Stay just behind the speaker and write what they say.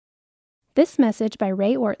This message by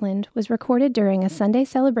Ray Ortlund was recorded during a Sunday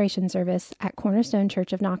celebration service at Cornerstone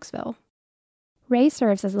Church of Knoxville. Ray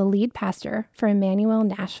serves as the lead pastor for Immanuel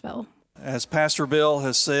Nashville. As Pastor Bill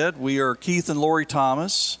has said, we are Keith and Lori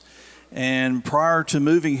Thomas, and prior to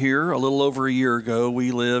moving here a little over a year ago,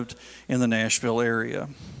 we lived in the Nashville area.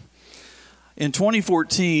 In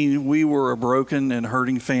 2014, we were a broken and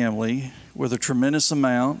hurting family with a tremendous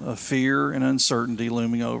amount of fear and uncertainty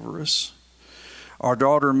looming over us. Our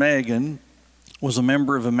daughter Megan was a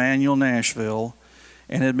member of Immanuel Nashville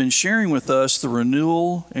and had been sharing with us the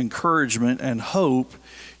renewal, encouragement, and hope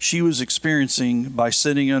she was experiencing by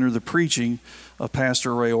sitting under the preaching of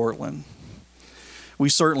Pastor Ray Ortlund. We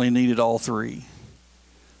certainly needed all three.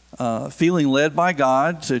 Feeling led by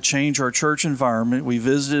God to change our church environment, we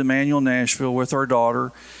visited Immanuel Nashville with our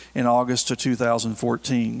daughter in August of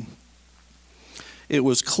 2014. It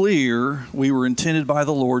was clear we were intended by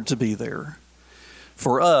the Lord to be there.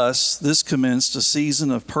 For us, this commenced a season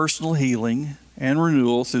of personal healing and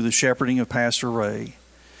renewal through the shepherding of Pastor Ray.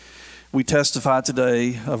 We testify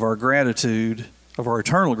today of our gratitude, of our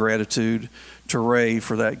eternal gratitude to Ray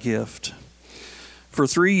for that gift. For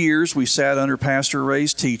 3 years, we sat under Pastor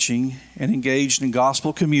Ray's teaching and engaged in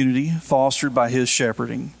gospel community fostered by his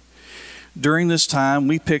shepherding. During this time,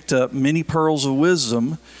 we picked up many pearls of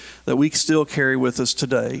wisdom that we still carry with us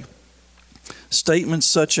today. Statements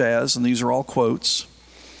such as, and these are all quotes,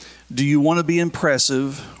 "Do you want to be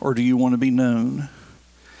impressive or do you want to be known?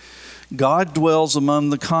 God dwells among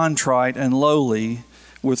the contrite and lowly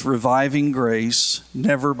with reviving grace,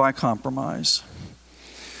 never by compromise.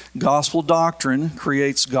 Gospel doctrine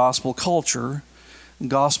creates gospel culture.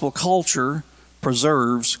 Gospel culture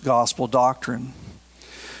preserves gospel doctrine."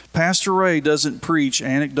 Pastor Ray doesn't preach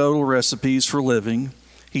anecdotal recipes for living.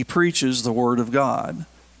 He preaches the Word of God,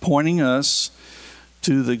 pointing us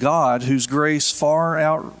to the God whose grace far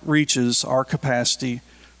outreaches our capacity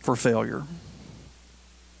for failure.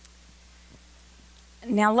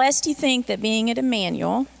 Now, lest you think that being at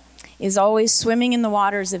Immanuel is always swimming in the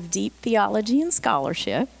waters of deep theology and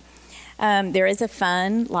scholarship, there is a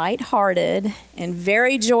fun, lighthearted, and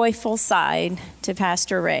very joyful side to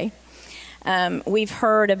Pastor Ray. We've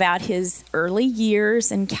heard about his early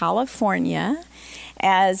years in California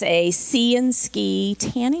as a sea and ski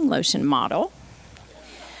tanning lotion model.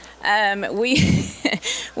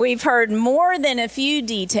 We've heard more than a few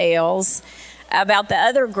details about the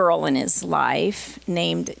other girl in his life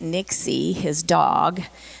named Nixie, his dog,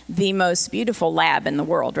 the most beautiful lab in the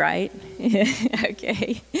world, right?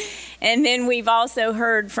 Okay. And then we've also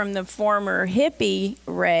heard from the former hippie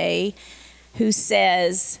Ray, who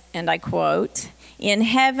says, and I quote, "In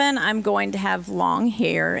heaven, I'm going to have long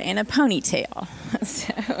hair and a ponytail."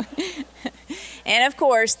 And of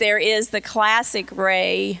course, there is the classic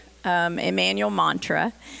Ray Immanuel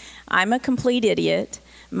mantra, "I'm a complete idiot.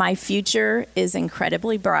 My future is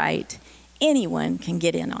incredibly bright. Anyone can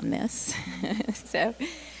get in on this."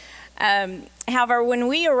 However, when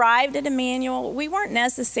we arrived at Immanuel, we weren't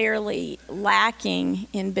necessarily lacking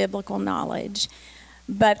in biblical knowledge,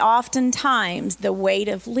 but oftentimes the weight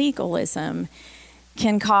of legalism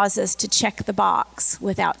can cause us to check the box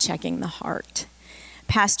without checking the heart.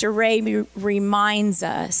 Pastor Ray reminds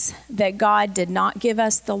us that God did not give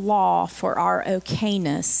us the law for our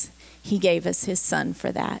okayness. He gave us his son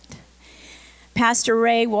for that. Pastor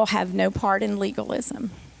Ray will have no part in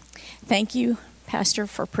legalism. Thank you, Pastor,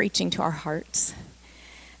 for preaching to our hearts.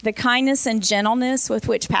 The kindness and gentleness with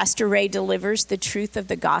which Pastor Ray delivers the truth of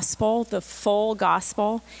the gospel, the full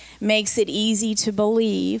gospel, makes it easy to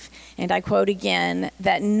believe, and I quote again,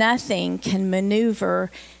 that nothing can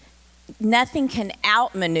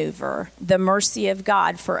outmaneuver the mercy of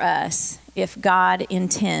God for us if God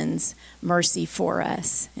intends mercy for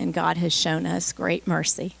us, and God has shown us great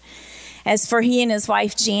mercy. As for he and his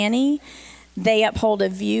wife Janie, they uphold a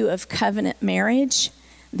view of covenant marriage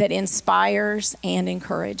that inspires and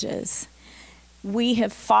encourages. We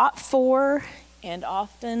have fought for and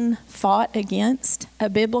often fought against a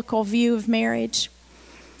biblical view of marriage.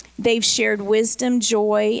 They've shared wisdom,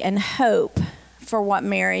 joy, and hope for what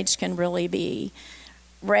marriage can really be.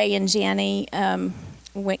 Ray and Janie,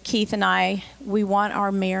 Keith and I, we want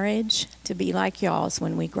our marriage to be like y'all's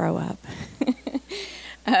when we grow up.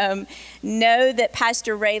 Know that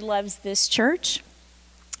Pastor Ray loves this church,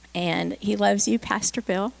 and he loves you, Pastor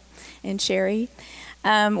Bill and Sherry.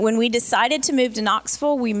 When we decided to move to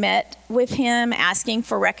Knoxville, we met with him asking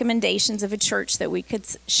for recommendations of a church that we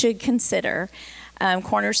should consider.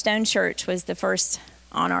 Cornerstone Church was the first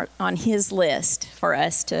on his list for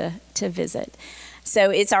us to visit.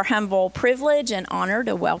 So it's our humble privilege and honor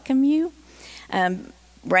to welcome you.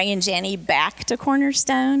 Ray and Jenny back to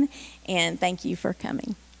Cornerstone, and thank you for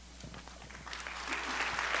coming.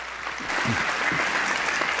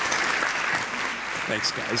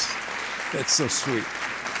 Thanks, guys. That's so sweet.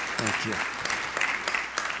 Thank you.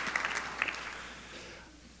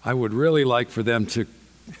 I would really like for them to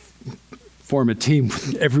form a team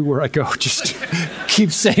everywhere I go. Just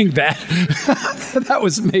keep saying that. That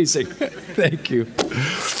was amazing. Thank you.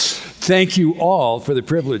 Thank you all for the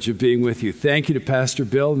privilege of being with you. Thank you to Pastor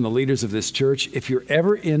Bill and the leaders of this church. If you're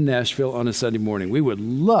ever in Nashville on a Sunday morning, we would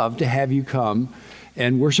love to have you come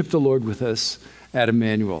and worship the Lord with us at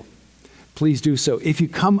Immanuel. Please do so. If you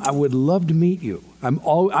come, I would love to meet you. I'm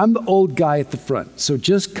the old guy at the front, so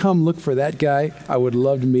just come look for that guy. I would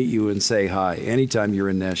love to meet you and say hi anytime you're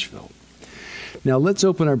in Nashville. Now let's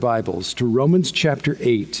open our Bibles to Romans chapter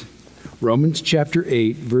 8. Romans chapter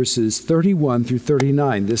 8, verses 31 through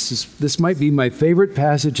 39. This might be my favorite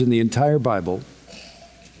passage in the entire Bible.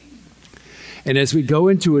 And as we go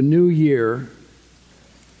into a new year,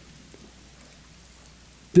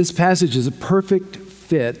 this passage is a perfect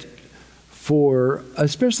fit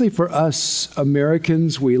especially for us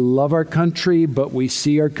Americans. We love our country, but we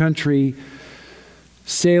see our country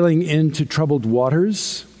sailing into troubled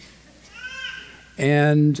waters.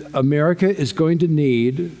 And America is going to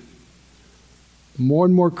need more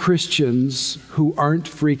and more Christians who aren't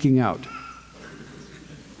freaking out,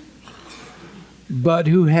 but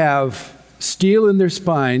who have steel in their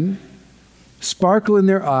spine, sparkle in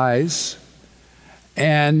their eyes,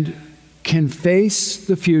 and can face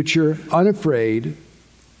the future unafraid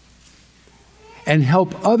and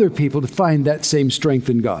help other people to find that same strength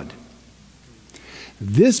in God.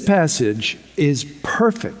 This passage is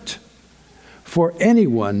perfect for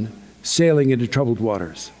anyone sailing into troubled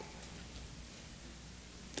waters.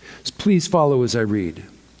 So please follow as I read.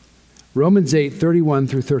 Romans 8, 31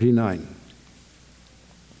 through 39.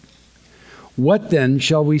 What then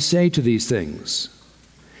shall we say to these things?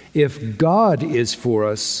 If God is for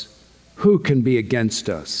us, who can be against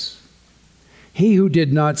us? He who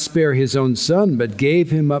did not spare his own son, but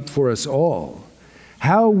gave him up for us all,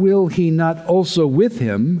 how will he not also with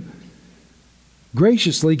him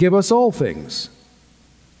graciously give us all things?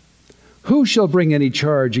 Who shall bring any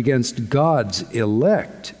charge against God's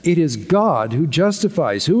elect? It is God who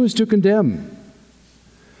justifies. Who is to condemn?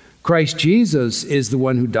 Christ Jesus is the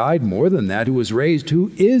one who died, more than that, who was raised,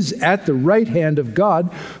 who is at the right hand of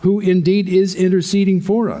God, who indeed is interceding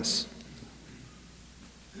for us.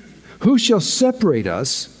 Who shall separate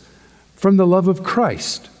us from the love of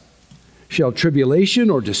Christ? Shall tribulation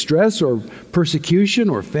or distress or persecution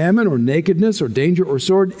or famine or nakedness or danger or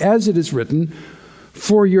sword, as it is written,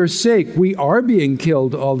 for your sake we are being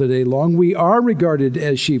killed all the day long. We are regarded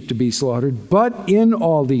as sheep to be slaughtered. But in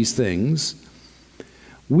all these things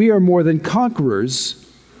we are more than conquerors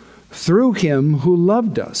through him who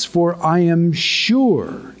loved us. For I am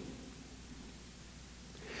sure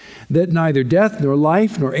that neither death, nor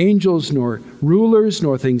life, nor angels, nor rulers,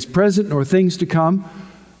 nor things present, nor things to come.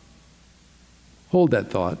 Hold that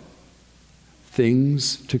thought.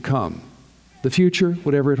 Things to come. The future,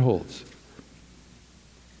 whatever it holds.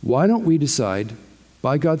 Why don't we decide,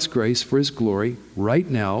 by God's grace, for his glory, right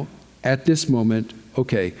now, at this moment,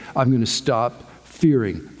 okay, I'm going to stop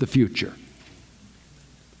fearing the future.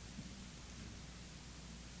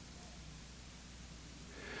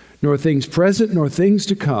 Nor things present, nor things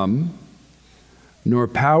to come, nor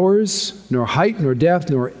powers, nor height, nor depth,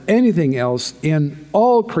 nor anything else in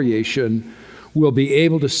all creation will be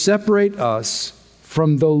able to separate us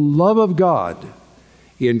from the love of God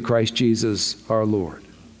in Christ Jesus our Lord.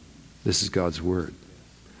 This is God's word.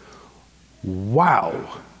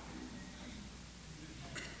 Wow.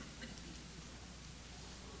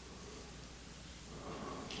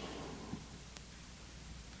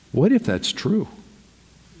 What if that's true?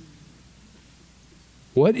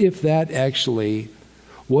 What if we've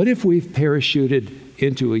parachuted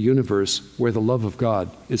into a universe where the love of God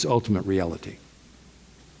is ultimate reality?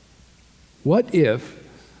 What if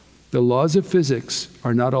the laws of physics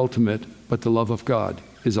are not ultimate, but the love of God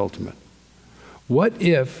is ultimate? What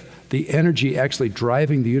if the energy actually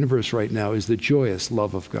driving the universe right now is the joyous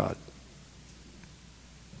love of God?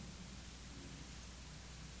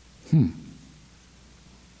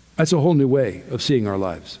 That's a whole new way of seeing our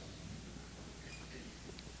lives.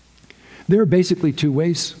 There are basically two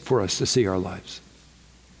ways for us to see our lives.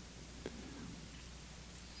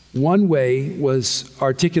 One way was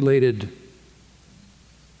articulated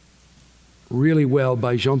really well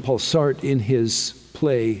by Jean-Paul Sartre in his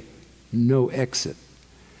play, No Exit.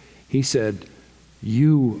 He said,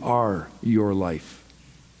 you are your life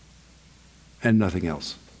and nothing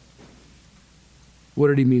else. What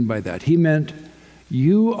did he mean by that? He meant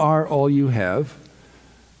you are all you have.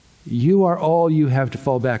 You are all you have to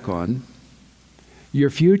fall back on. Your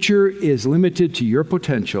future is limited to your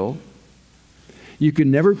potential. You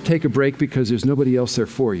can never take a break because there's nobody else there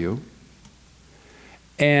for you.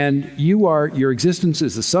 And your existence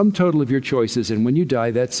is the sum total of your choices, and when you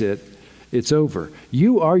die, that's it. It's over.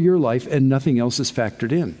 You are your life, and nothing else is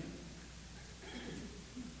factored in.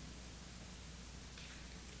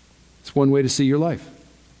 It's one way to see your life.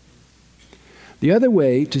 The other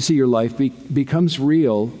way to see your life becomes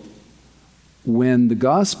real when the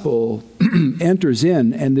gospel enters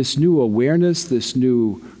in, and this new awareness, this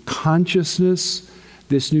new consciousness,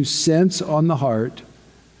 this new sense on the heart,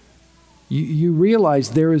 you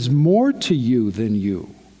realize there is more to you than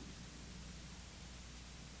you.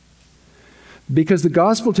 Because the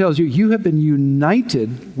gospel tells you you have been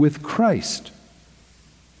united with Christ.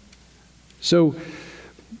 So,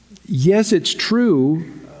 yes, it's true.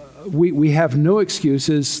 We have no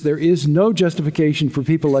excuses. There is no justification for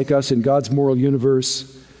people like us in God's moral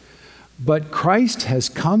universe. But Christ has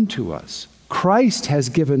come to us. Christ has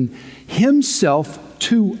given himself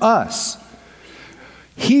to us.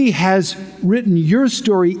 He has written your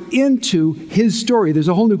story into his story. There's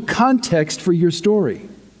a whole new context for your story.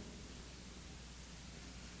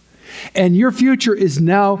 And your future is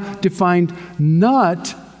now defined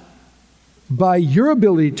not by your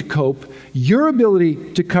ability to cope, your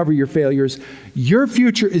ability to cover your failures. Your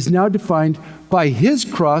future is now defined by his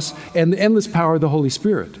cross and the endless power of the Holy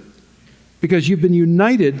Spirit. Because you've been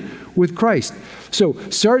united with Christ. So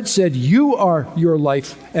Sartre said, you are your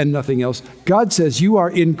life and nothing else. God says you are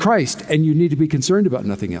in Christ and you need to be concerned about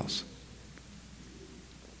nothing else.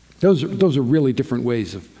 Those are really different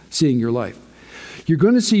ways of seeing your life. You're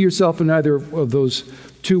going to see yourself in either of those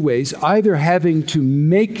two ways, either having to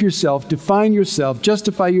make yourself, define yourself,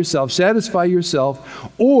 justify yourself, satisfy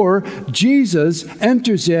yourself, or Jesus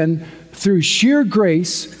enters in through sheer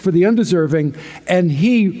grace for the undeserving, and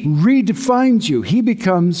he redefines you. He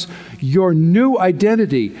becomes your new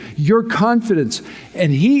identity, your confidence,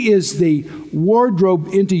 and he is the wardrobe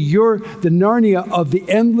into the Narnia of the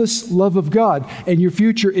endless love of God, and your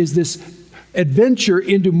future is this adventure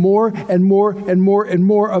into more and more and more and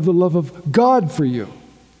more of the love of God for you.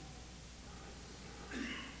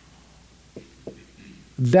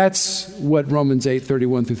 That's what Romans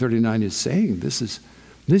 8:31 through 39 is saying. This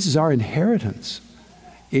is our inheritance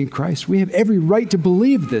in Christ. We have every right to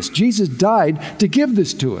believe this. Jesus died to give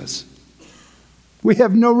this to us. We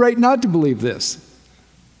have no right not to believe this.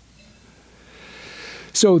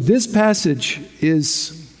 So this passage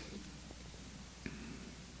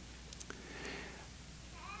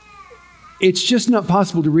it's just not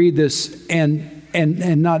possible to read this and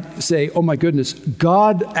not say, oh my goodness,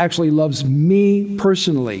 God actually loves me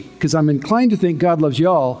personally, because I'm inclined to think God loves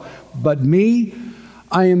y'all, but me,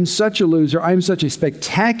 I am such a loser, I am such a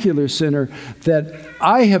spectacular sinner that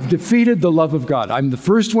I have defeated the love of God. I'm the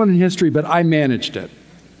first one in history, but I managed it.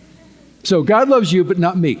 So God loves you, but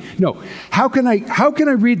not me. No. How can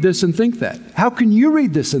I read this and think that? How can you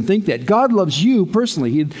read this and think that? God loves you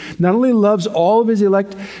personally. He not only loves all of his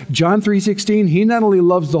elect, John 3:16, he not only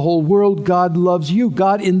loves the whole world, God loves you.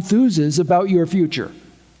 God enthuses about your future.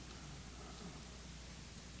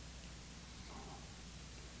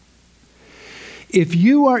 If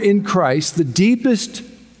you are in Christ, the deepest,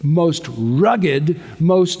 most rugged,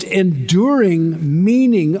 most enduring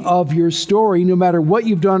meaning of your story, no matter what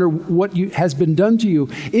you've done or what has been done to you,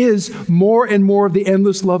 is more and more of the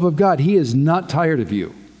endless love of God. He is not tired of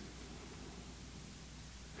you.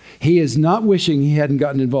 He is not wishing he hadn't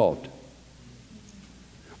gotten involved.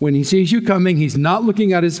 When he sees you coming, he's not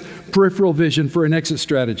looking at his peripheral vision for an exit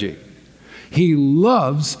strategy. He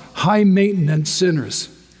loves high-maintenance sinners.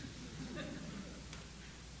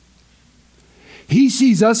 He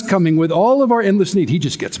sees us coming with all of our endless need. He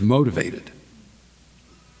just gets motivated.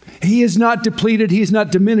 He is not depleted. He is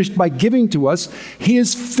not diminished by giving to us. He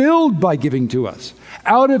is filled by giving to us.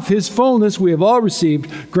 Out of his fullness, we have all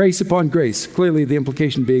received grace upon grace. Clearly, the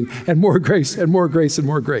implication being, and more grace, and more grace, and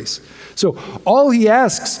more grace. So all he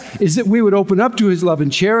asks is that we would open up to his love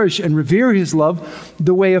and cherish and revere his love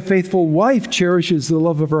the way a faithful wife cherishes the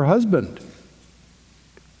love of her husband.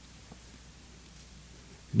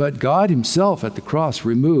 But God himself at the cross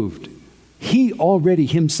he already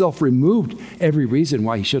himself removed every reason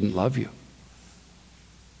why he shouldn't love you.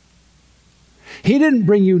 He didn't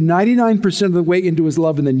bring you 99% of the way into his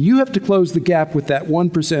love, and then you have to close the gap with that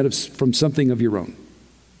 1% from something of your own.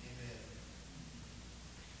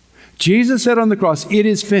 Jesus said on the cross, it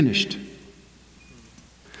is finished.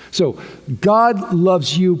 So God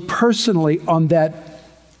loves you personally on that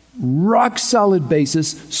rock solid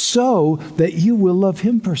basis so that you will love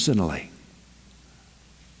him personally.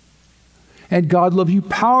 And God loves you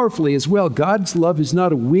powerfully as well. God's love is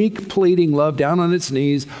not a weak, pleading love down on its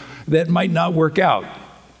knees that might not work out.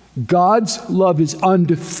 God's love is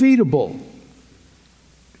undefeatable.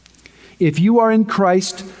 If you are in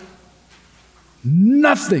Christ,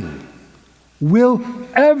 nothing will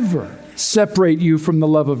ever separate you from the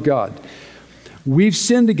love of God. We've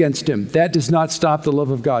sinned against him. That does not stop the love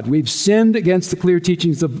of God. We've sinned against the clear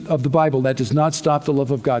teachings of the Bible. That does not stop the love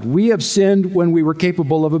of God. We have sinned when we were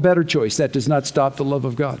capable of a better choice. That does not stop the love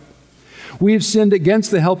of God. We have sinned against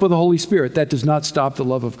the help of the Holy Spirit. That does not stop the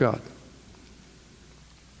love of God.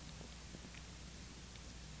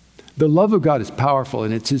 The love of God is powerful,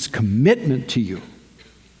 and it's his commitment to you.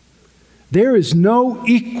 There is no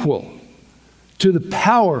equal to the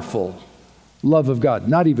powerful love of God,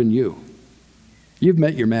 not even you. You've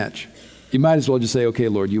met your match. You might as well just say, okay,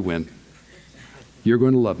 Lord, you win. You're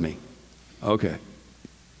going to love me. Okay.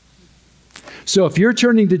 So if you're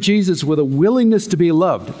turning to Jesus with a willingness to be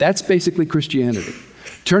loved, that's basically Christianity.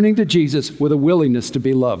 Turning to Jesus with a willingness to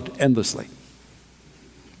be loved endlessly.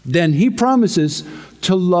 Then he promises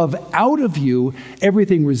to love out of you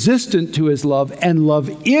everything resistant to his love and love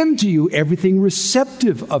into you everything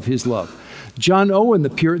receptive of his love. John Owen, the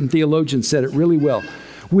Puritan theologian, said it really well.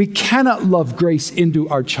 We cannot love grace into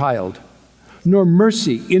our child, nor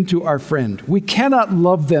mercy into our friend. We cannot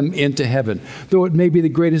love them into heaven, though it may be the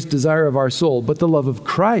greatest desire of our soul. But the love of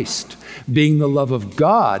Christ, being the love of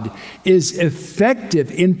God, is effective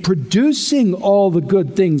in producing all the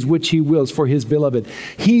good things which he wills for his beloved.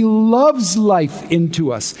 He loves life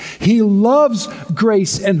into us. He loves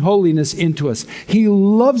grace and holiness into us. He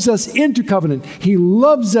loves us into covenant. He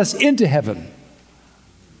loves us into heaven.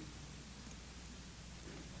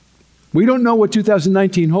 We don't know what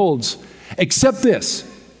 2019 holds, except this.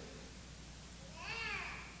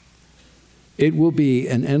 It will be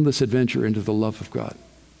an endless adventure into the love of God.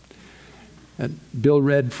 And Bill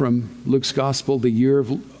read from Luke's Gospel, the year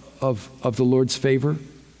of the Lord's favor.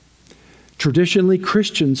 Traditionally,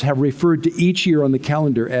 Christians have referred to each year on the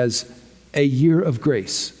calendar as a year of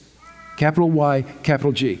grace. Capital Y,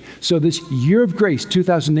 capital G. So this year of grace,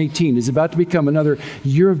 2018, is about to become another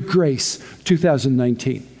year of grace,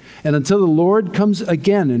 2019. And until the Lord comes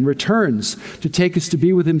again and returns to take us to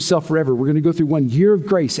be with himself forever, we're going to go through one year of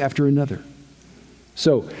grace after another.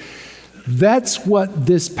 So that's what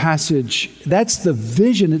this passage, that's the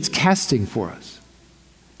vision it's casting for us.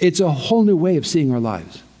 It's a whole new way of seeing our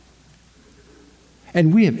lives.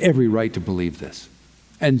 And we have every right to believe this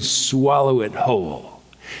and swallow it whole.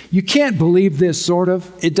 You can't believe this, sort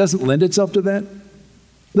of. It doesn't lend itself to that.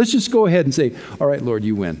 Let's just go ahead and say, all right, Lord,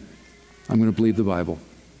 you win. I'm going to believe the Bible.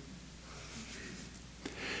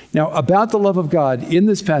 Now, about the love of God, in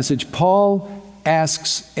this passage, Paul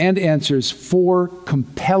asks and answers 4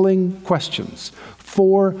 compelling questions,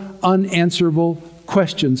 4 unanswerable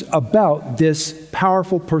questions about this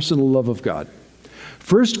powerful personal love of God.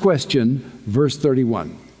 First question, verse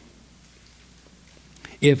 31.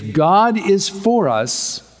 If God is for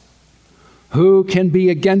us, who can be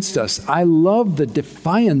against us? I love the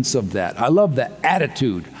defiance of that. I love the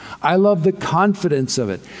attitude. I love the confidence of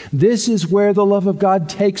it. This is where the love of God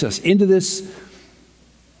takes us, into this.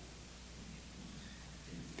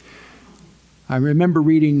 I remember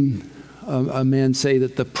reading a man say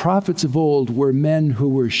that the prophets of old were men who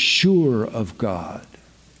were sure of God.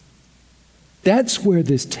 That's where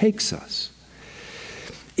this takes us.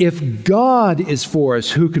 If God is for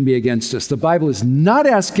us, who can be against us? The Bible is not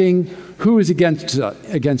asking who is against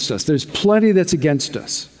us. There's plenty that's against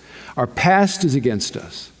us. Our past is against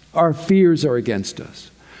us. Our fears are against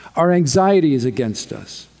us. Our anxiety is against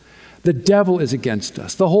us. The devil is against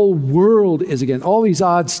us. The whole world is against us. All these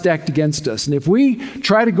odds stacked against us. And if we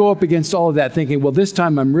try to go up against all of that thinking, well, this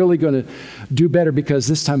time I'm really going to do better because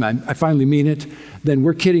this time I finally mean it, then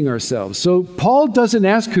we're kidding ourselves. So Paul doesn't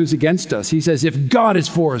ask who's against us. He says, if God is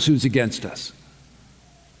for us, who's against us?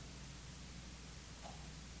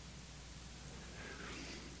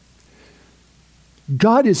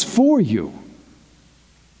 God is for you.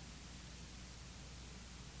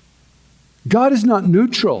 God is not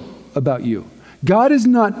neutral about you. God is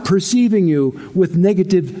not perceiving you with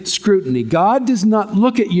negative scrutiny. God does not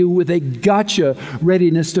look at you with a gotcha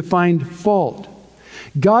readiness to find fault.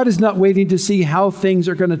 God is not waiting to see how things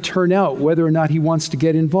are going to turn out, whether or not he wants to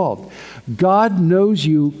get involved. God knows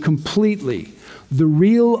you completely. The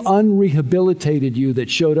real unrehabilitated you that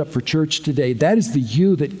showed up for church today, that is the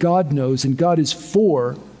you that God knows, and God is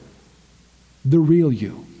for the real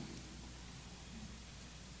you.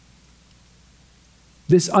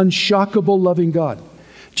 This unshockable loving God.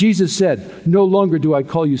 Jesus said, "No longer do I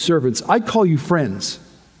call you servants, I call you friends."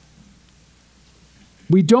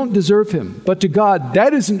 We don't deserve him, but to God,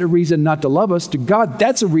 that isn't a reason not to love us. To God,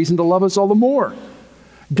 that's a reason to love us all the more.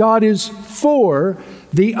 God is for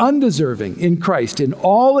the undeserving in Christ, in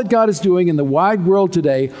all that God is doing in the wide world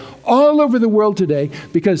today, all over the world today,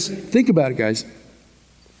 because think about it, guys.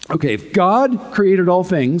 Okay, if God created all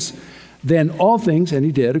things, then all things, and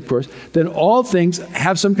he did, of course, then all things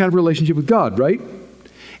have some kind of relationship with God, right?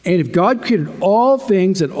 And if God created all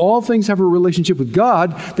things and all things have a relationship with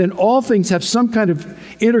God, then all things have some kind of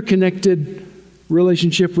interconnected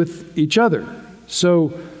relationship with each other.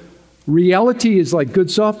 So reality is like good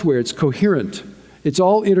software. It's coherent. It's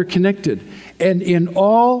all interconnected. And in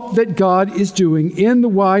all that God is doing in the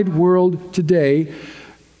wide world today,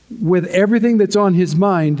 with everything that's on his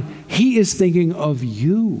mind, he is thinking of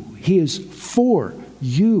you. He is for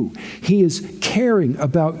you. He is caring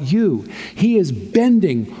about you. He is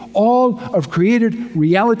bending all of created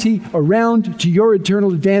reality around to your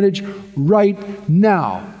eternal advantage right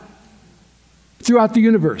now throughout the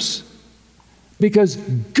universe, because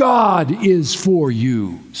God is for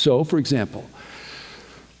you. So, for example,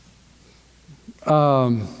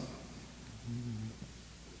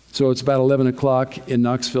 so it's about 11 o'clock in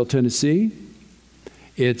Knoxville, Tennessee.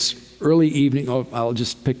 It's early evening. Oh, I'll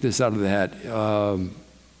just pick this out of the hat.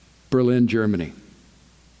 Berlin, Germany.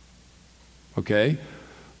 Okay?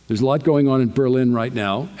 There's a lot going on in Berlin right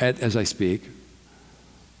now as I speak.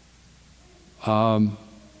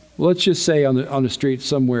 Let's just say on the street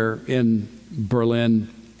somewhere in Berlin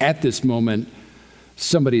at this moment,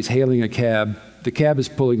 somebody's hailing a cab. The cab is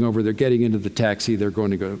pulling over. They're getting into the taxi. They're going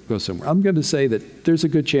to go somewhere. I'm going to say that there's a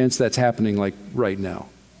good chance that's happening like right now.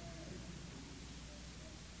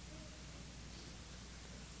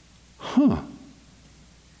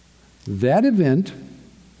 That event,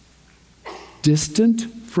 distant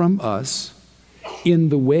from us, in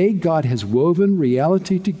the way God has woven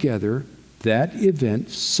reality together, that event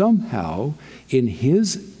somehow, in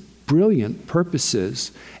his brilliant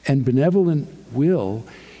purposes and benevolent will,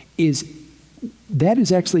 that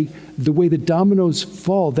is actually the way the dominoes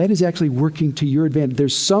fall. That is actually working to your advantage.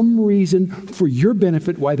 There's some reason for your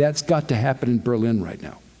benefit why that's got to happen in Berlin right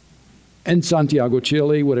now. And Santiago,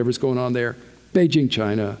 Chile, whatever's going on there. Beijing,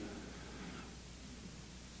 China.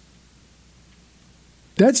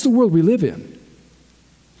 That's the world we live in.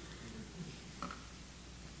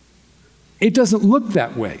 It doesn't look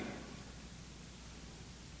that way.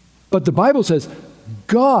 But the Bible says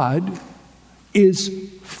God is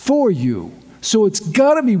for you. So it's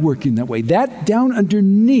got to be working that way. That down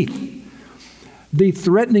underneath the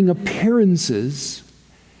threatening appearances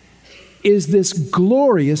is this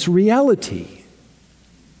glorious reality.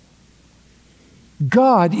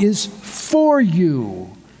 God is for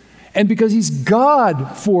you. And because he's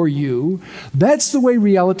God for you, that's the way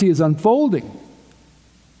reality is unfolding.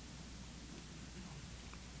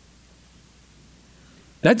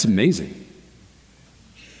 That's amazing.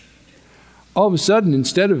 All of a sudden,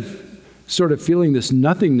 instead of sort of feeling this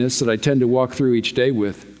nothingness that I tend to walk through each day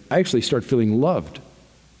with, I actually start feeling loved.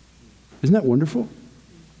 Isn't that wonderful?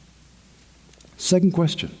 Second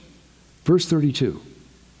question, verse 32.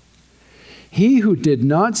 He who did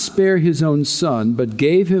not spare his own son, but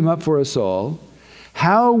gave him up for us all,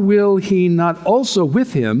 how will he not also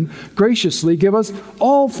with him graciously give us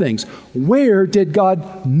all things? Where did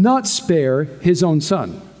God not spare his own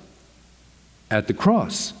son? At the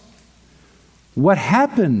cross. What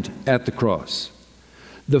happened at the cross?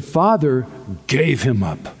 The Father gave him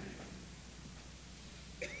up.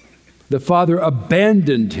 The Father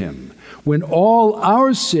abandoned him. When all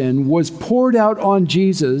our sin was poured out on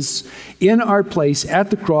Jesus in our place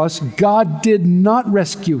at the cross, God did not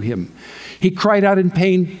rescue him. He cried out in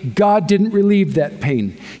pain. God didn't relieve that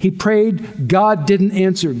pain. He prayed. God didn't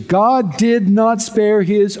answer. God did not spare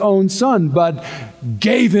his own son, but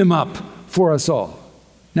gave him up for us all.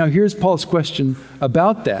 Now, here's Paul's question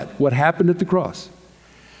about that, what happened at the cross.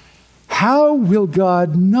 How will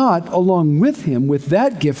God not, along with him, with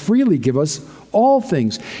that gift, freely give us all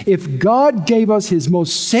things? If God gave us his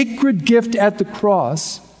most sacred gift at the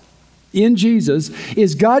cross, in Jesus,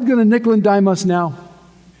 is God going to nickel and dime us now?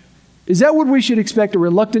 Is that what we should expect, a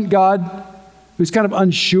reluctant God who's kind of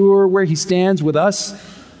unsure where he stands with us?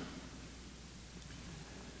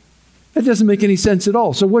 That doesn't make any sense at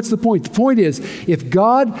all. So what's the point? The point is, if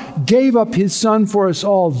God gave up his son for us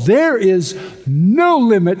all, there is no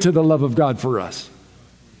limit to the love of God for us.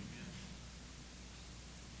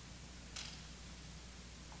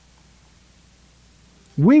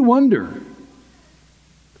 We wonder,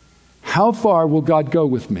 how far will God go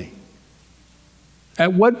with me?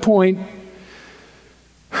 At what point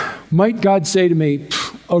might God say to me,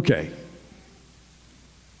 okay,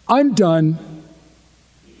 I'm done.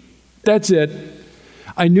 That's it.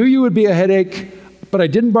 I knew you would be a headache, but I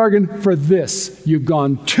didn't bargain for this. You've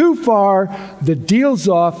gone too far. The deal's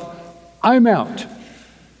off. I'm out.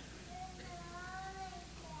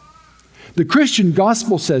 The Christian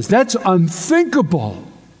gospel says that's unthinkable.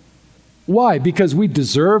 Why? Because we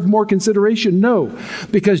deserve more consideration? No.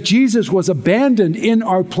 Because Jesus was abandoned in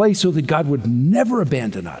our place so that God would never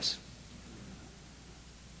abandon us.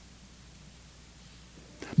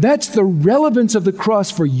 That's the relevance of the cross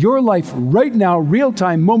for your life right now, real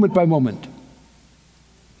time, moment by moment.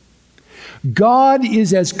 God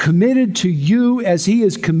is as committed to you as he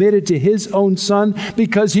is committed to his own son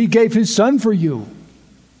because he gave his son for you.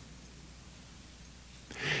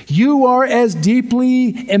 You are as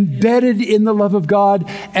deeply embedded in the love of God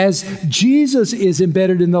as Jesus is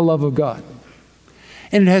embedded in the love of God.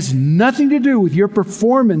 And it has nothing to do with your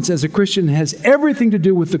performance as a Christian. It has everything to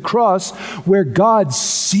do with the cross where God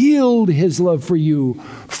sealed his love for you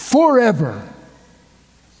forever.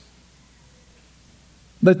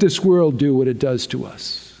 Let this world do what it does to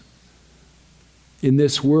us. In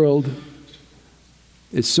this world,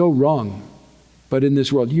 it's so wrong. But in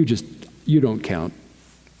this world, you don't count.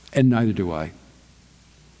 And neither do I.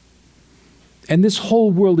 And this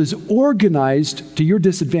whole world is organized to your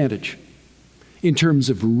disadvantage in terms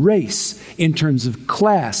of race, in terms of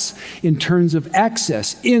class, in terms of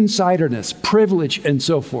access, insiderness, privilege, and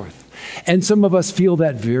so forth. And some of us feel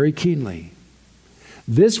that very keenly.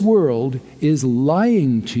 This world is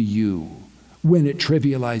lying to you when it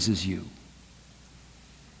trivializes you.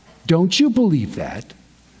 Don't you believe that?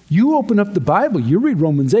 You open up the Bible, you read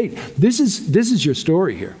Romans 8. This is your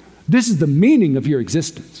story here. This is the meaning of your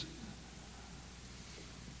existence.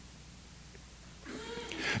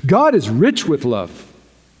 God is rich with love,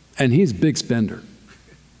 and he's a big spender.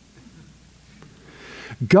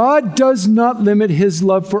 God does not limit his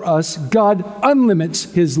love for us. God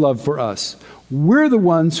unlimits his love for us. We're the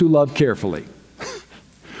ones who love carefully.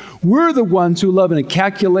 We're the ones who love in a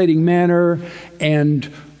calculating manner,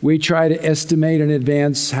 and we try to estimate in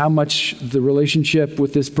advance how much the relationship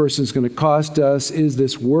with this person is going to cost us. Is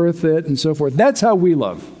this worth it? And so forth. That's how we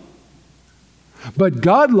love. But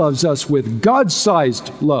God loves us with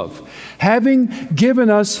God-sized love. Having given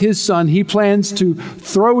us his son, he plans to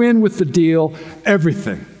throw in with the deal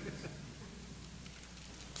everything.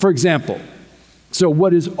 For example, so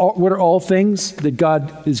what are all things that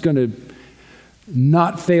God is going to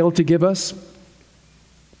not fail to give us?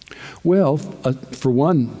 Well, for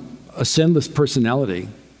one, a sinless personality.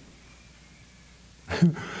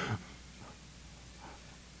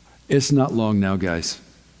 It's not long now, guys,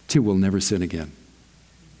 till we'll never sin again.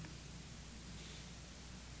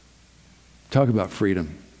 Talk about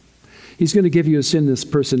freedom. He's going to give you a sinless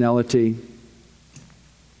personality.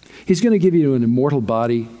 He's going to give you an immortal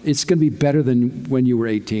body. It's going to be better than when you were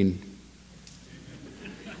 18.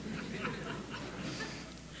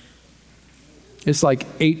 It's like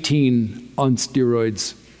 18 on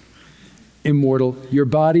steroids. Immortal. Your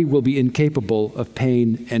body will be incapable of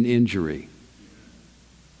pain and injury.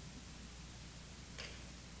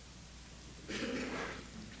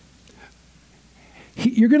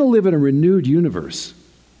 You're going to live in a renewed universe.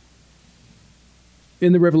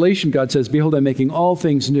 In the Revelation, God says, behold, I'm making all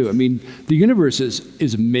things new. I mean, the universe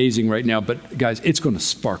is amazing right now, but guys, it's going to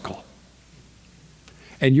sparkle.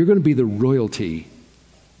 And you're going to be the royalty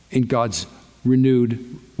in God's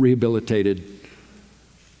renewed, rehabilitated,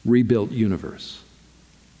 rebuilt universe.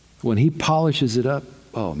 When he polishes it up,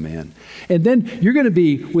 oh man. And then you're going to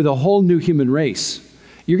be with a whole new human race.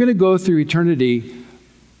 You're going to go through eternity.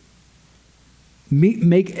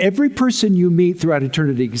 Make every person you meet throughout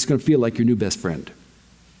eternity is going to feel like your new best friend.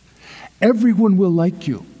 Everyone will like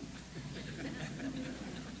you.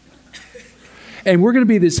 And we're going to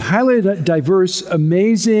be this highly diverse,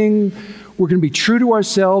 amazing. We're going to be true to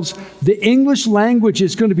ourselves. The English language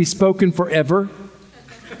is going to be spoken forever.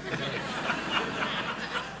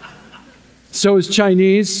 So is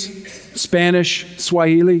Chinese, Spanish,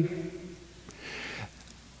 Swahili.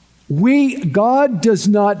 God does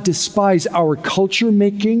not despise our culture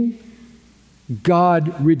making.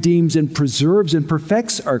 God redeems and preserves and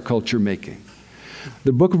perfects our culture making.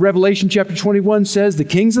 The book of Revelation chapter 21 says the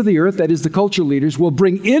kings of the earth, that is the culture leaders, will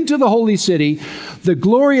bring into the holy city the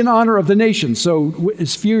glory and honor of the nations. So a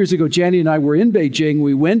few years ago, Janny and I were in Beijing.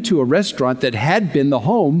 We went to a restaurant that had been the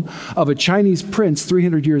home of a Chinese prince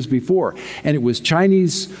 300 years before. And it was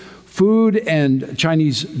Chinese food and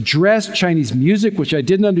Chinese dress, Chinese music, which I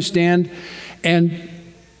didn't understand. And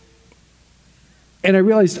I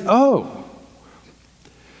realized,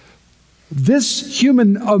 This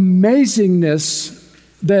human amazingness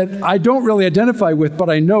that I don't really identify with, but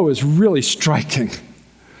I know is really striking.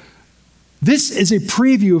 This is a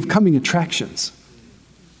preview of coming attractions.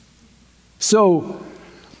 So,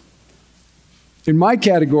 in my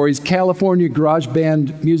categories, California garage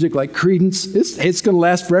band music like Creedence, it's going to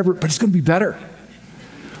last forever, but it's going to be better.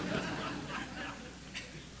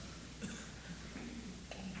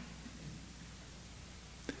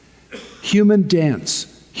 Human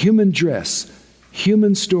dance, human dress,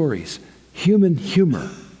 human stories, human humor.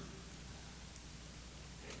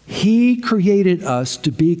 He created us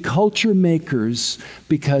to be culture makers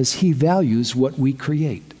because he values what we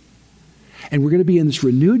create. And we're going to be in this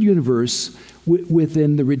renewed universe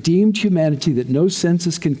within the redeemed humanity that no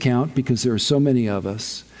census can count because there are so many of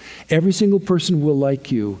us. Every single person will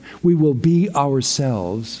like you. We will be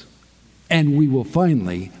ourselves, and we will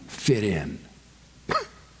finally fit in.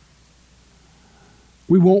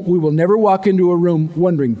 We will never walk into a room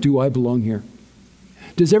wondering, do I belong here?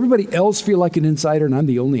 Does everybody else feel like an insider and I'm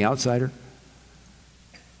the only outsider?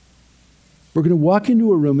 We're going to walk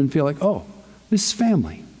into a room and feel like, oh, this is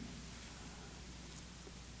family.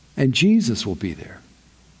 And Jesus will be there.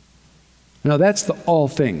 Now that's the all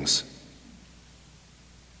things.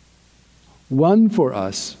 Won for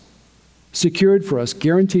us, secured for us,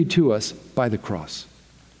 guaranteed to us by the cross.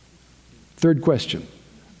 Third question,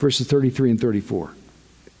 verses 33 and 34.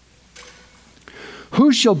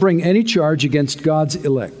 Who shall bring any charge against God's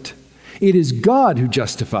elect? It is God who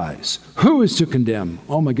justifies. Who is to condemn?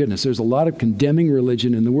 Oh my goodness, there's a lot of condemning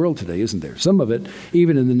religion in the world today, isn't there? Some of it,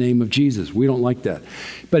 even in the name of Jesus. We don't like that.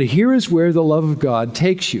 But here is where the love of God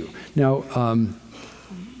takes you. Now,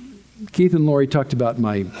 Keith and Lori talked about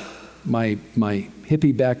my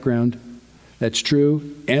hippie background. That's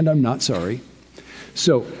true, and I'm not sorry.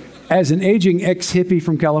 So, as an aging ex-hippie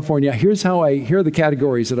from California, here are the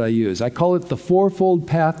categories that I use. I call it the fourfold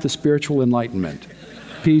path to spiritual enlightenment.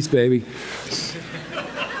 Peace, baby.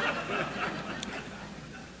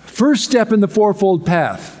 First step in the fourfold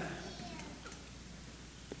path,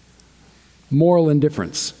 moral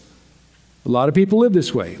indifference. A lot of people live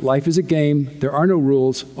this way. Life is a game. There are no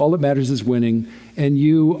rules. All that matters is winning, and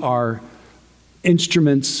you are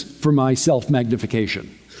instruments for my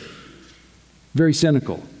self-magnification. Very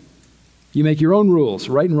cynical. You make your own rules.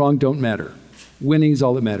 Right and wrong don't matter. Winning is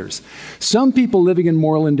all that matters. Some people living in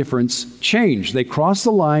moral indifference change. They cross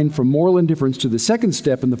the line from moral indifference to the second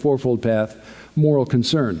step in the fourfold path, moral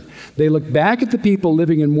concern. They look back at the people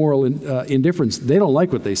living in moral indifference. They don't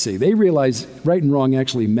like what they see. They realize right and wrong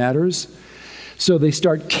actually matters. So they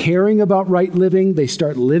start caring about right living. They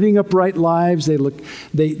start living upright lives. They want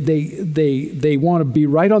to be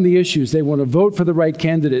right on the issues. They want to vote for the right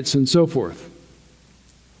candidates and so forth.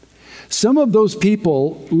 Some of those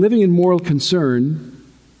people living in moral concern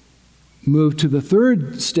move to the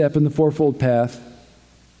third step in the fourfold path,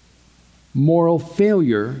 moral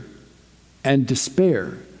failure and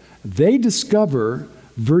despair. They discover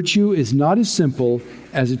virtue is not as simple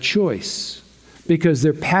as a choice because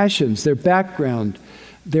their passions, their background,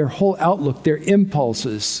 their whole outlook, their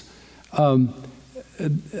impulses,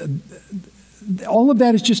 all of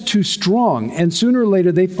that is just too strong. And sooner or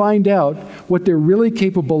later, they find out what they're really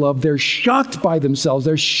capable of. They're shocked by themselves.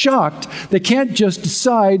 They're shocked. They can't just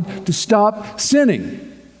decide to stop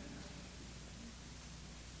sinning.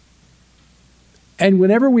 And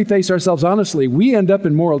whenever we face ourselves honestly, we end up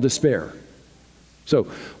in moral despair. So,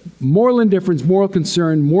 moral indifference, moral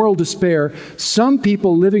concern, moral despair. Some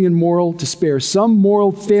people living in moral despair, some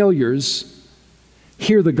moral failures,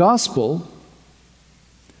 hear the gospel.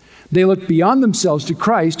 They look beyond themselves to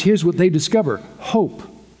Christ. Here's what they discover: hope.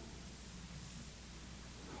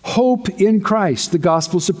 Hope in Christ. The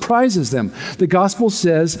gospel surprises them. The gospel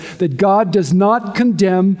says that God does not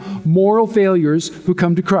condemn moral failures who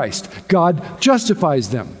come to Christ. God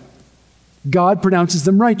justifies them. God pronounces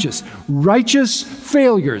them righteous. Righteous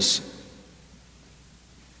failures.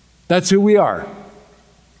 That's who we are.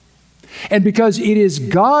 And because it is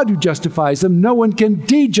God who justifies them, no one can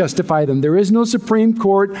de-justify them. There is no Supreme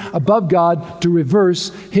Court above God to reverse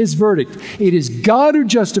his verdict. It is God who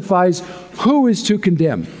justifies. Who is to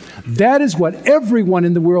condemn? That is what everyone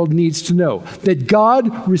in the world needs to know, that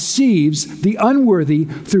God receives the unworthy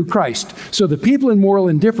through Christ. So the people in moral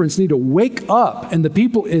indifference need to wake up, and the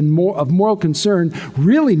people of moral concern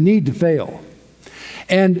really need to fail.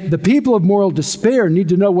 And the people of moral despair need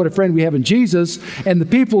to know what a friend we have in Jesus. And the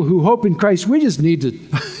people who hope in Christ, we just need to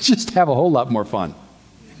just have a whole lot more fun.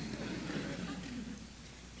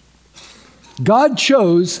 God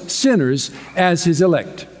chose sinners as his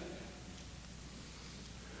elect.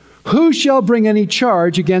 Who shall bring any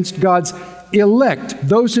charge against God's elect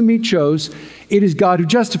those whom he chose, it is God who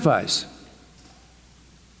justifies.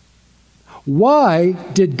 Why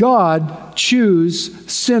did God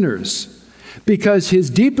choose sinners? Because his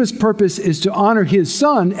deepest purpose is to honor his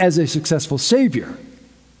Son as a successful Savior.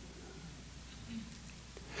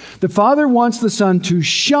 The Father wants the Son to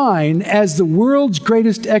shine as the world's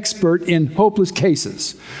greatest expert in hopeless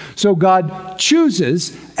cases. So God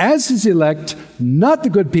chooses as his elect, not the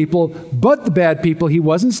good people, but the bad people. He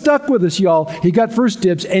wasn't stuck with us, y'all. He got first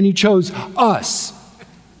dibs, and he chose us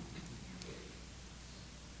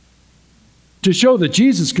to show that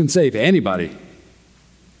Jesus can save anybody.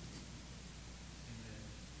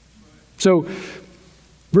 So,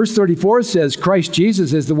 verse 34 says, Christ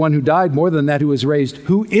Jesus is the one who died, more than that, who was raised,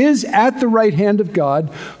 who is at the right hand of God,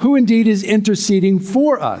 who indeed is interceding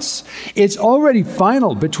for us. It's already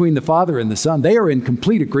final between the Father and the Son. They are in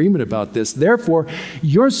complete agreement about this. Therefore,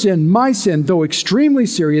 your sin, my sin, though extremely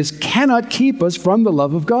serious, cannot keep us from the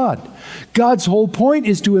love of God. God's whole point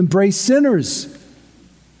is to embrace sinners.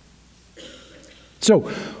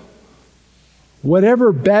 So,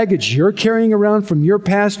 whatever baggage you're carrying around from your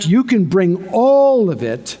past, you can bring all of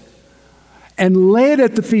it and lay it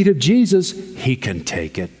at the feet of Jesus. He can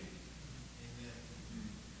take it.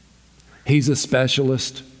 He's a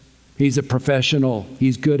specialist. He's a professional.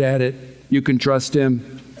 He's good at it. You can trust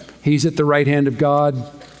him. He's at the right hand of God,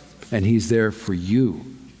 and he's there for you.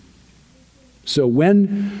 So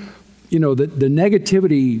when, the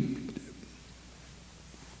negativity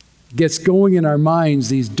gets going in our minds,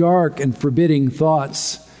 these dark and forbidding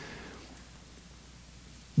thoughts,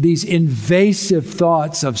 these invasive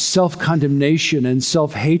thoughts of self-condemnation and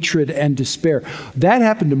self-hatred and despair. That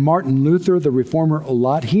happened to Martin Luther, the reformer, a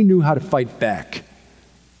lot. He knew how to fight back.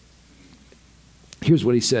 Here's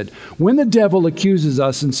what he said. When the devil accuses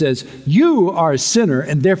us and says, you are a sinner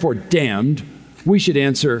and therefore damned, we should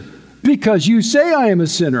answer, because you say I am a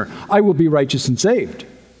sinner, I will be righteous and saved.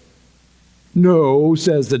 No,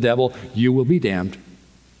 says the devil, you will be damned.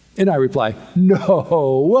 And I reply,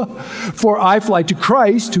 no, for I fly to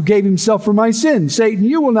Christ who gave himself for my sins. Satan,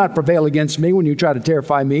 you will not prevail against me when you try to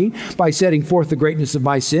terrify me by setting forth the greatness of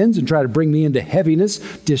my sins and try to bring me into heaviness,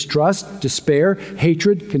 distrust, despair,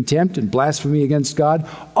 hatred, contempt, and blasphemy against God.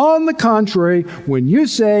 On the contrary, when you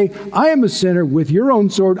say, I am a sinner, with your own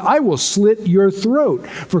sword, I will slit your throat,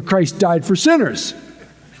 for Christ died for sinners.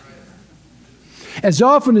 As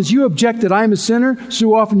often as you object that I am a sinner,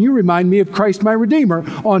 so often you remind me of Christ my Redeemer,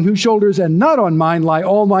 on whose shoulders and not on mine lie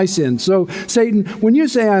all my sins. So, Satan, when you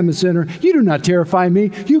say I am a sinner, you do not terrify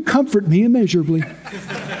me, you comfort me immeasurably.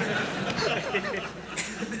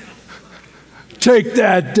 Take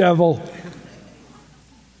that, devil.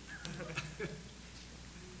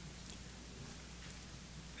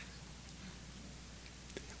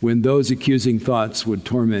 When those accusing thoughts would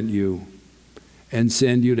torment you and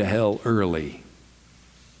send you to hell early,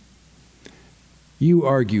 you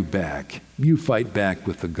argue back, you fight back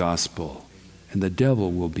with the gospel, and the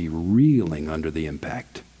devil will be reeling under the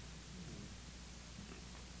impact.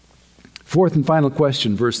 Fourth and final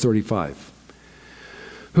question, verse 35.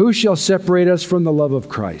 Who shall separate us from the love of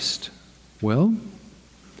Christ? Well,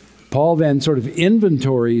 Paul then sort of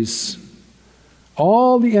inventories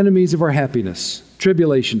all the enemies of our happiness: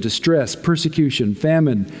 tribulation, distress, persecution,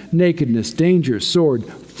 famine, nakedness, danger, sword,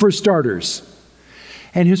 for starters.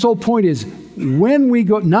 And his whole point is, when we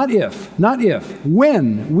go, when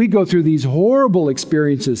we go through these horrible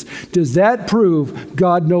experiences, does that prove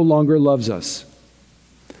God no longer loves us?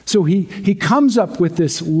 So he comes up with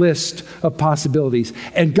this list of possibilities.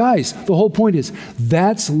 And guys, the whole point is,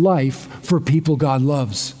 that's life for people God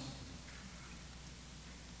loves.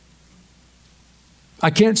 I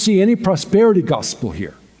can't see any prosperity gospel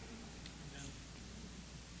here.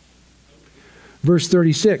 Verse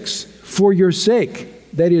 36, for your sake,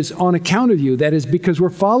 that is, on account of you, that is, because we're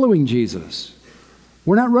following Jesus.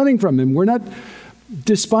 We're not running from him. We're not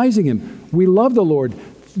despising him. We love the Lord.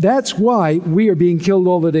 That's why we are being killed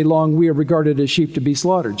all the day long. We are regarded as sheep to be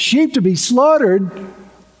slaughtered. Sheep to be slaughtered?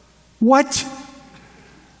 What?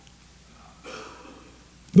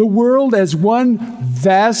 The world as one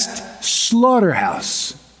vast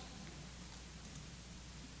slaughterhouse.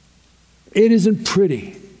 It isn't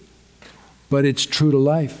pretty, but it's true to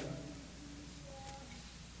life.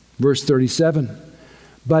 Verse 37,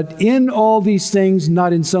 but in all these things,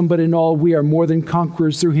 not in some, but in all, we are more than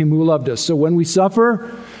conquerors through him who loved us. So when we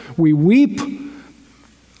suffer, we weep.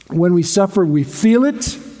 When we suffer, we feel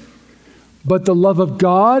it. But the love of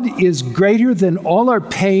God is greater than all our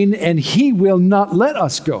pain, and he will not let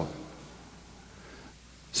us go.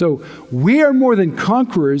 So we are more than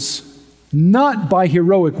conquerors, not by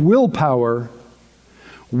heroic willpower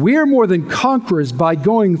We're more than conquerors by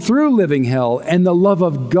going through living hell, and the love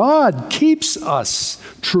of God keeps us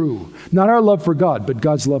true. Not our love for God, but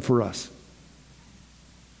God's love for us.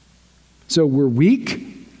 So we're weak,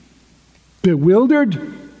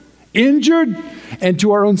 bewildered, injured, and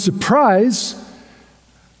to our own surprise,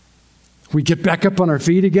 we get back up on our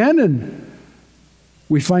feet again and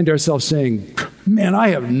we find ourselves saying, man, I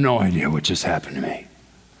have no idea what just happened to me.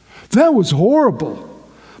 That was horrible.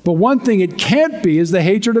 But one thing it can't be is the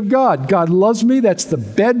hatred of God. God loves me. That's the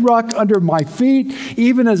bedrock under my feet.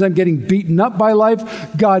 Even as I'm getting beaten up by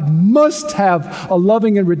life, God must have a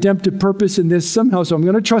loving and redemptive purpose in this somehow. So I'm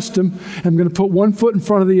going to trust him. I'm going to put one foot in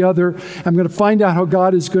front of the other. I'm going to find out how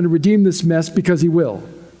God is going to redeem this mess, because he will.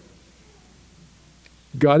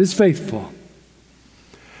 God is faithful.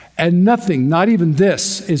 And nothing, not even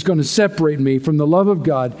this, is going to separate me from the love of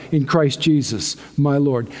God in Christ Jesus, my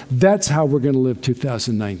Lord. That's how we're going to live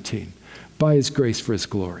 2019, by his grace for his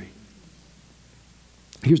glory.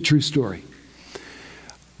 Here's a true story.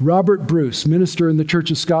 Robert Bruce, minister in the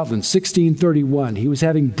Church of Scotland, 1631. He was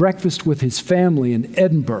having breakfast with his family in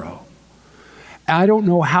Edinburgh. I don't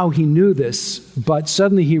know how he knew this, but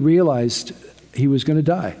suddenly he realized he was going to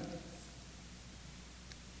die.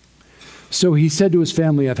 So he said to his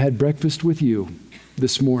family, I've had breakfast with you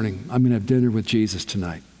this morning. I'm going to have dinner with Jesus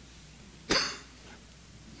tonight.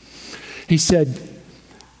 He said,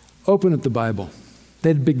 open up the Bible.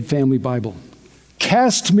 They had a big family Bible.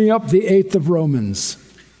 Cast me up the 8th of Romans,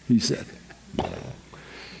 he said.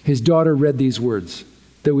 His daughter read these words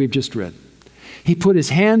that we've just read. He put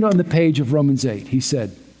his hand on the page of Romans 8. He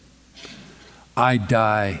said, I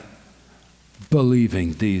die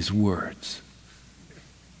believing these words.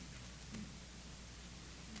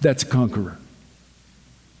 That's a conqueror.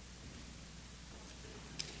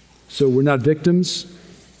 So we're not victims.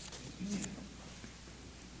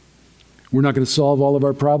 We're not going to solve all of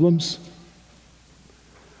our problems.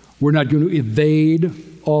 We're not going to evade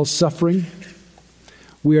all suffering.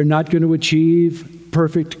 We are not going to achieve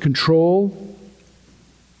perfect control.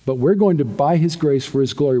 But we're going to, by his grace for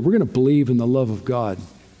his glory, we're going to believe in the love of God.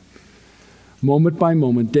 Moment by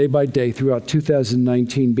moment, day by day, throughout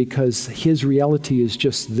 2019, because his reality is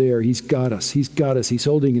just there. He's got us. He's got us. He's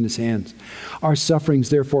holding in his hands. Our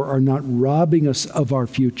sufferings, therefore, are not robbing us of our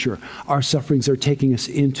future. Our sufferings are taking us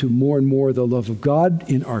into more and more the love of God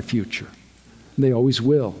in our future. And they always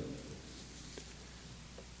will.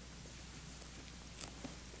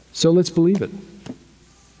 So let's believe it.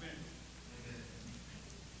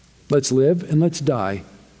 Let's live and let's die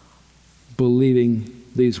believing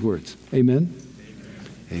these words. Amen?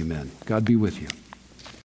 Amen. God be with you.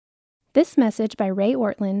 This message by Ray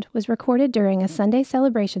Ortlund was recorded during a Sunday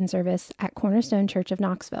celebration service at Cornerstone Church of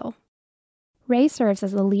Knoxville. Ray serves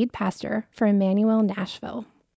as the lead pastor for Immanuel Nashville.